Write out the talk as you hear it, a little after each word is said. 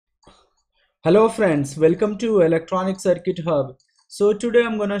Hello friends, welcome to Electronic Circuit Hub. So today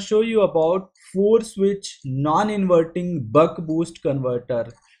I'm gonna show you about 4-switch non-inverting buck boost converter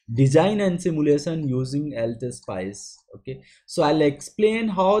design and simulation using LTSpice. Okay, so I'll explain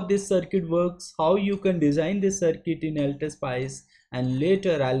how this circuit works, how you can design this circuit in LTSpice, and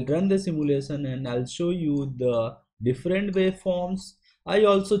later I'll run the simulation and I'll show you the different waveforms. I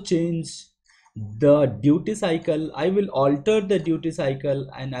also change the duty cycle. I will alter the duty cycle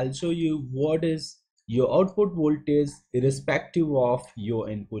and I'll show you what is your output voltage irrespective of your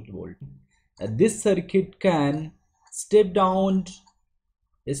input voltage. This circuit can step down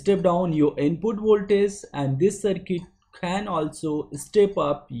your input voltage, and this circuit can also step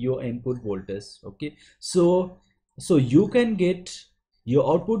up your input voltage. Okay, so you can get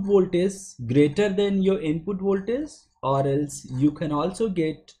your output voltage greater than your input voltage, or else you can also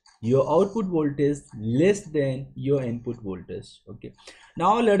get your output voltage less than your input voltage. Okay,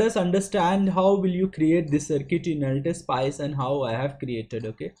 now let us understand how will you create this circuit in LTSpice and how I have created.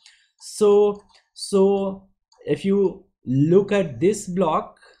 Okay, so if you look at this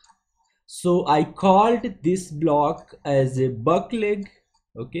block, so I called this block as a buck leg.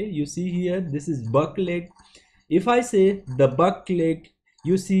 Okay, you see here, this is buck leg. If I say the buck leg,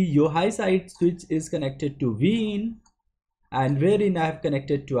 you see your high side switch is connected to V in, and wherein I have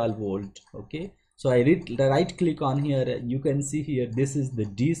connected 12 volt. Okay, so I right click on here, you can see here this is the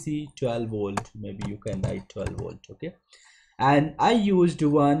DC 12 volt, maybe you can write 12 volt. Okay, and I used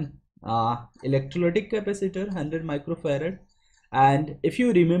one electrolytic capacitor 100 microfarad. And if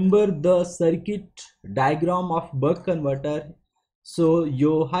you remember the circuit diagram of buck converter, so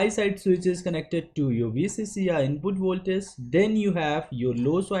your high side switch is connected to your VCC or input voltage, then you have your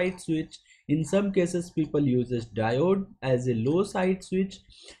low side switch. In some cases people uses diode as a low side switch,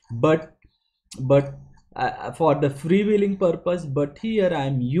 but for the freewheeling purpose, but here I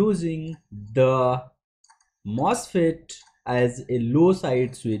am using the MOSFET as a low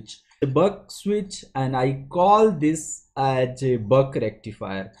side switch, a buck switch, and I call this as a buck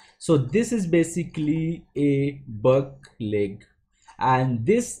rectifier. So this is basically a buck leg, and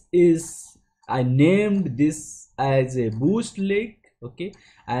this is, I named this as a boost leg. Okay,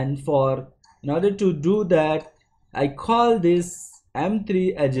 and in order to do that, I call this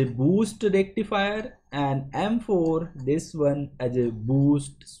M3 as a boost rectifier and M4, this one, as a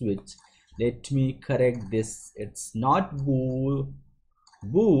boost switch. Let me correct this, it's not boot,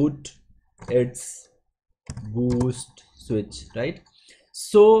 it's boost switch, right?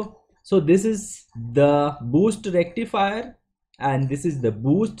 So this is the boost rectifier and this is the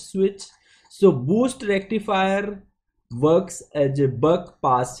boost switch. So boost rectifier works as a buck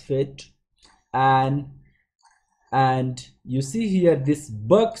pass fit, and you see here this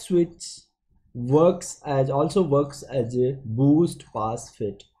buck switch also works as a boost pass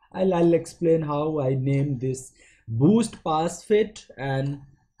fit. I'll explain how I named this boost pass fit and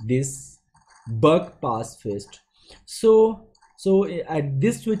this buck pass fit. So at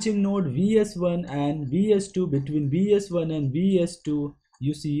this switching node VS1 and VS2, between VS1 and VS2,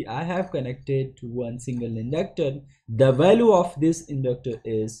 you see I have connected to one single inductor. The value of this inductor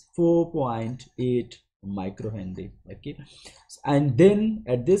is 4.8 microhenry. Okay, and then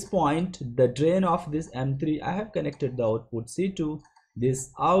at this point the drain of this M3, I have connected the output C2.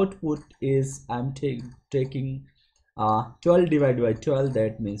 This output is, I'm taking 12 divided by 12,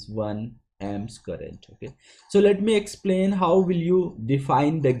 that means 1 amps current. Okay, so let me explain how will you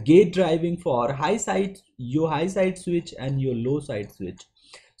define the gate driving for your high side switch and your low side switch.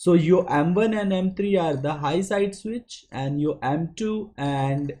 So your M1 and M3 are the high side switch, and your M2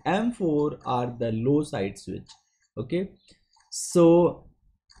 and M4 are the low side switch. Okay, so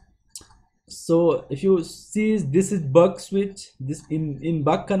if you see, this is buck switch. This in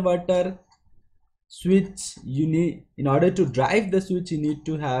buck converter switch, you need, in order to drive the switch, you need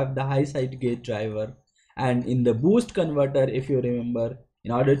to have the high side gate driver. And in the boost converter, if you remember,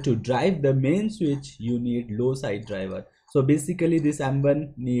 in order to drive the main switch, you need low side driver. So basically this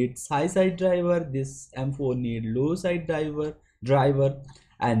M1 needs high side driver, this M4 need low side driver,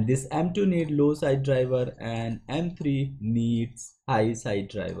 and this M2 need low side driver, and M3 needs high side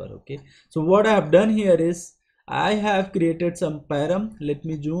driver. Okay, so what I have done here is I have created some param. Let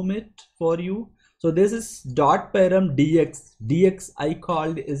me zoom it for you. So this is dot param dx I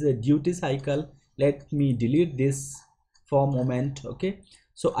called is a duty cycle. Let me delete this for a moment. Okay,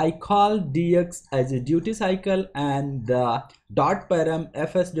 so I call dx as a duty cycle, and the dot param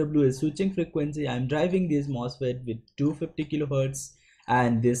fsw is switching frequency. I'm driving this MOSFET with 250 kilohertz,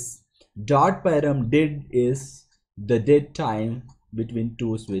 and this dot param did is the dead time between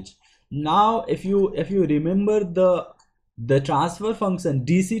two switch. Now if you remember the transfer function,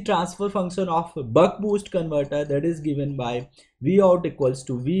 DC transfer function of buck boost converter, that is given by V out equals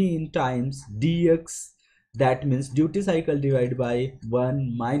to V in times dx, that means duty cycle divided by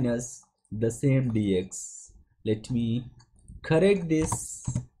 1 minus the same dx. Let me correct this.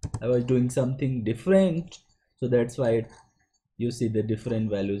 I was doing something different, so that's why you see the different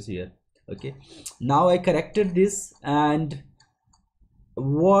values here. Okay, now I corrected this, and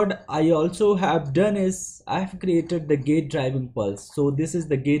what I also have done is I have created the gate driving pulse. So this is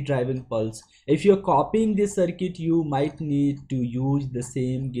the gate driving pulse. If you're copying this circuit, you might need to use the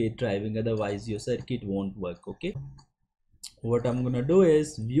same gate driving, otherwise your circuit won't work. Okay, what I'm gonna do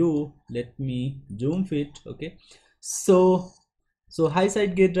is view, let me zoom fit. Okay, so high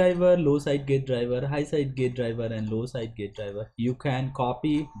side gate driver, low side gate driver, high side gate driver, and low side gate driver. You can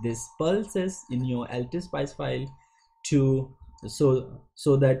copy these pulses in your LTSpice file to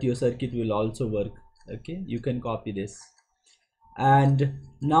so that your circuit will also work. Okay, you can copy this. And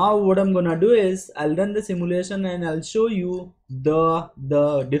now what I'm gonna do is I'll run the simulation and I'll show you the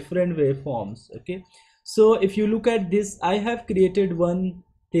different waveforms. Okay, so if you look at this, I have created one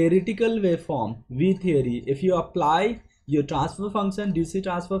theoretical waveform, V theory. If you apply your transfer function, DC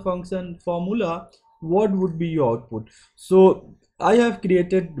transfer function formula, what would be your output? So I have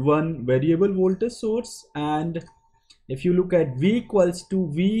created one variable voltage source, and if you look at V equals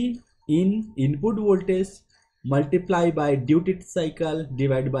to V in input voltage multiply by duty cycle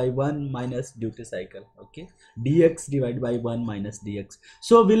divided by 1 minus duty cycle. Okay, dx divided by 1 minus dx.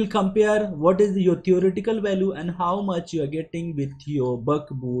 So we'll compare what is your theoretical value and how much you are getting with your buck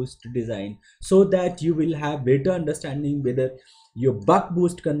boost design, so that you will have better understanding whether your buck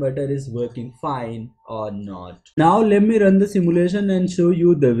boost converter is working fine or not. Now let me run the simulation and show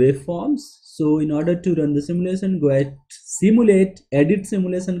you the waveforms. So in order to run the simulation, go ahead, simulate, edit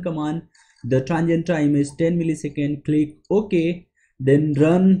simulation command. The transient time is 10 millisecond. Click OK, then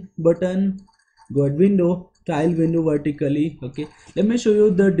run button. Go at window, tile window vertically. Okay, let me show you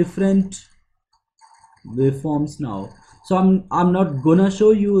the different waveforms now. So I'm not gonna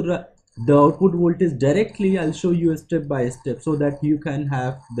show you the output voltage directly. I'll show you step by step so that you can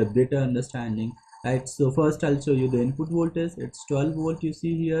have the better understanding. Right, so first I'll show you the input voltage. It's 12 volt, you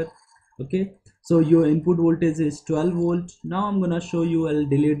see here. Okay, so your input voltage is 12 volt. Now I'm gonna show you, I'll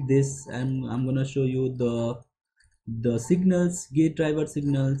delete this, and I'm gonna show you the signals, gate driver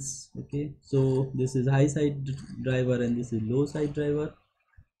signals. Okay, so this is high side driver and this is low side driver.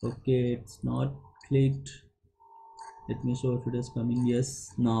 Okay, it's not clicked. Let me show if it is coming.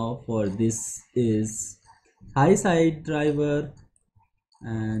 Yes, now for this is high side driver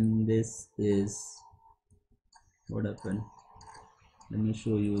and this is what happened. Let me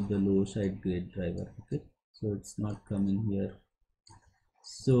show you the low side gate driver. Okay, so it's not coming here.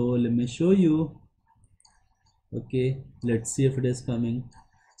 So let me show you. Okay, let's see if it is coming.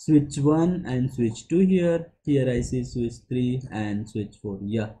 Switch 1 and switch 2 here. Here I see switch 3 and switch 4.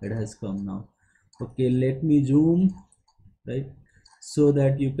 Yeah, it has come now. Okay, let me zoom, right, so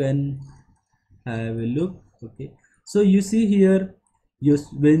that you can have a look. Okay, so you see here,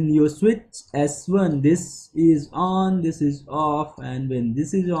 when you switch S1, this is on, this is off, and when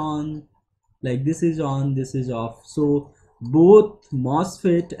this is on, like this is on, this is off. So both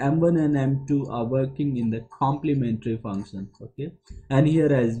MOSFET M1 and M2 are working in the complementary function. Okay, and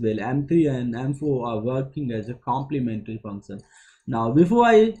here as well M3 and M4 are working as a complementary function. Now before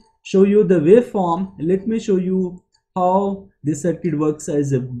I show you the waveform, let me show you how this circuit works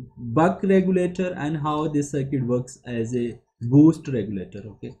as a buck regulator and how this circuit works as a boost regulator.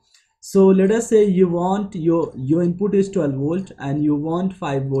 Okay, so let us say you want your input is 12 volt and you want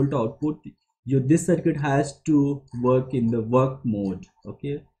 5 volt output. This circuit has to work in the work mode.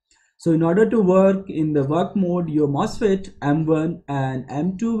 Okay, so in order to work in the work mode, your MOSFET M1 and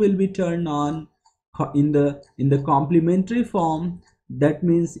M2 will be turned on in the complementary form. That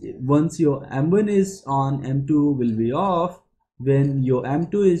means once your M1 is on, M2 will be off. When your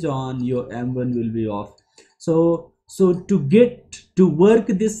M2 is on, your M1 will be off. So to get to work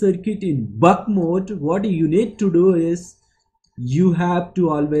this circuit in buck mode, what you need to do is you have to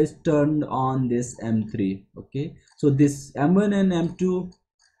always turn on this M3. Okay, so this M1 and M2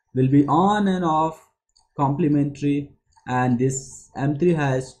 will be on and off complementary, and this M3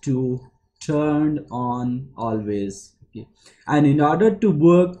 has to turn on always. Okay, and in order to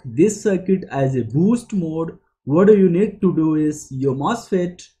work this circuit as a boost mode, what you need to do is your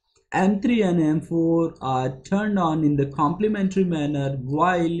MOSFET M3 and M4 are turned on in the complementary manner,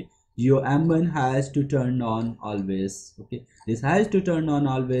 while your M1 has to turn on always. Okay, this has to turn on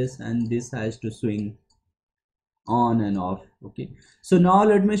always and this has to swing. on and off. Okay, so now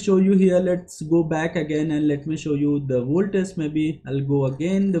let me show you here. Let's go back again and let me show you the voltage. Maybe I'll go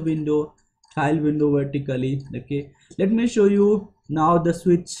again the window, tile window vertically. Okay, let me show you now the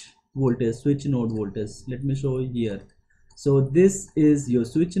switch voltage, switch node voltage. Let me show you here. So this is your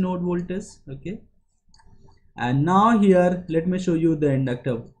switch node voltage. Okay, and now here let me show you the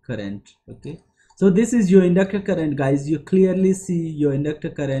inductor current. Okay, so this is your inductor current, guys. You clearly see your inductor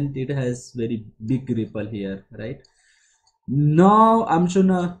current. It has very big ripple here, right? Now I'm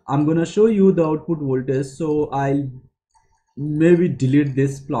gonna show you the output voltage. So I'll maybe delete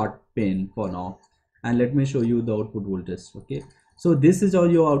this plot pane for now, and let me show you the output voltage. Okay, so this is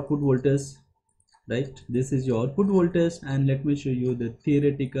all your output voltage, right? This is your output voltage, and let me show you the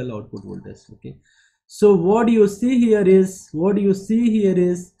theoretical output voltage. Okay, so what you see here is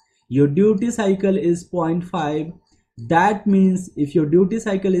your duty cycle is 0.5. That means if your duty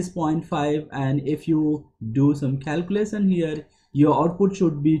cycle is 0.5 and if you do some calculation here, your output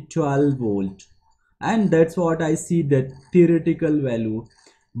should be 12 volt, and that's what I see, the theoretical value.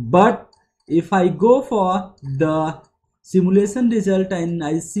 But if I go for the simulation result and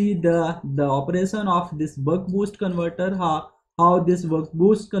I see the operation of this buck boost converter, how this buck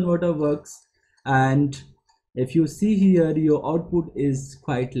boost converter works, and if you see here your output is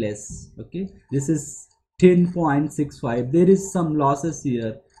quite less. Okay, this is 10.65. there is some losses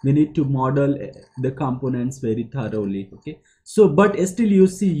here. We need to model the components very thoroughly. Okay, so but still you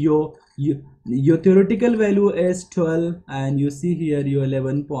see your theoretical value is 12, and you see here your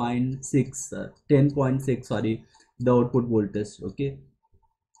 11.6 10.6, sorry, the output voltage. Okay,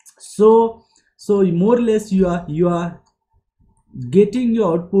 so more or less you are getting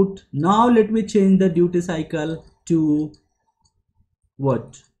your output. Now let me change the duty cycle to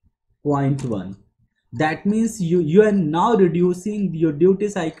what, 0.1. that means you are now reducing your duty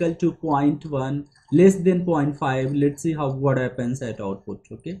cycle to 0.1, less than 0.5. let's see what happens at output.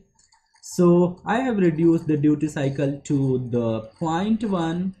 Okay, so I have reduced the duty cycle to the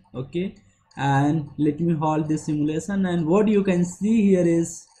 0.1. Okay, and let me hold this simulation, and what you can see here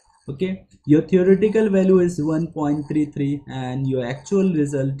is, okay, your theoretical value is 1.33 and your actual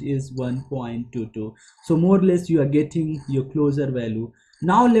result is 1.22. so more or less you are getting your closer value.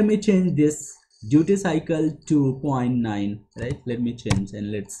 Now let me change this duty cycle to 0.9, right? Let me change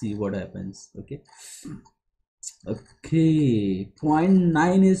and let's see what happens. Okay,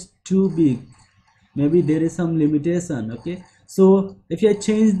 0.9 is too big, maybe there is some limitation. Okay, so if I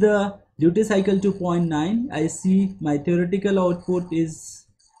change the duty cycle to 0.9, I see my theoretical output is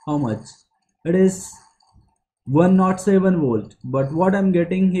how much? It is 107 volt, but what I'm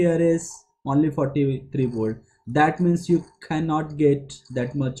getting here is only 43 volt. That means you cannot get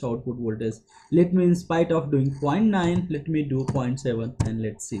that much output voltage. Let me, in spite of doing 0.9, let me do 0.7 and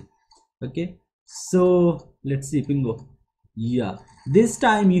let's see. Okay, so let's see, bingo. Yeah, this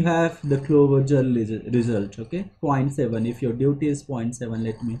time you have the closer result. Okay, 0.7. if your duty is 0.7,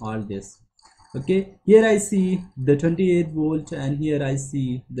 let me hold this. Okay, here I see the 28 volt and here I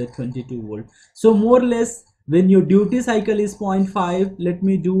see the 22 volt. So more or less when your duty cycle is 0.5, let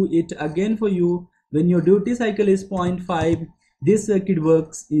me do it again for you. When your duty cycle is 0.5, this circuit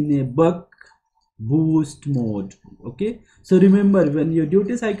works in a buck boost mode. Okay, so remember, when your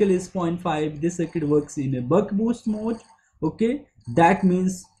duty cycle is 0.5, this circuit works in a buck boost mode. Okay, that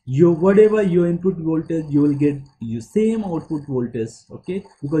means your whatever your input voltage, you will get your same output voltage. Okay,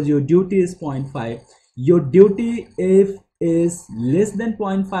 because your duty is 0.5. your duty if is less than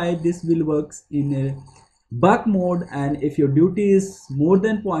 0.5, this will works in a buck mode, and if your duty is more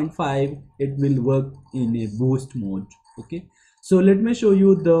than 0.5, it will work in a boost mode. Okay, so let me show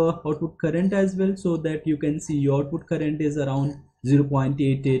you the output current as well, so that you can see your output current is around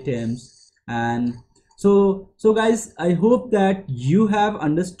 0.88 amps. And so guys, I hope that you have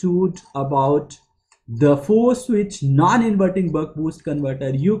understood about the 4-switch non-inverting buck boost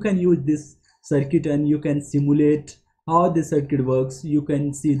converter. You can use this circuit and you can simulate how the circuit works. You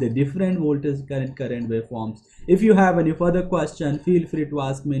can see the different voltage, current waveforms. If you have any further question, feel free to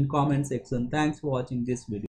ask me in comment section. Thanks for watching this video.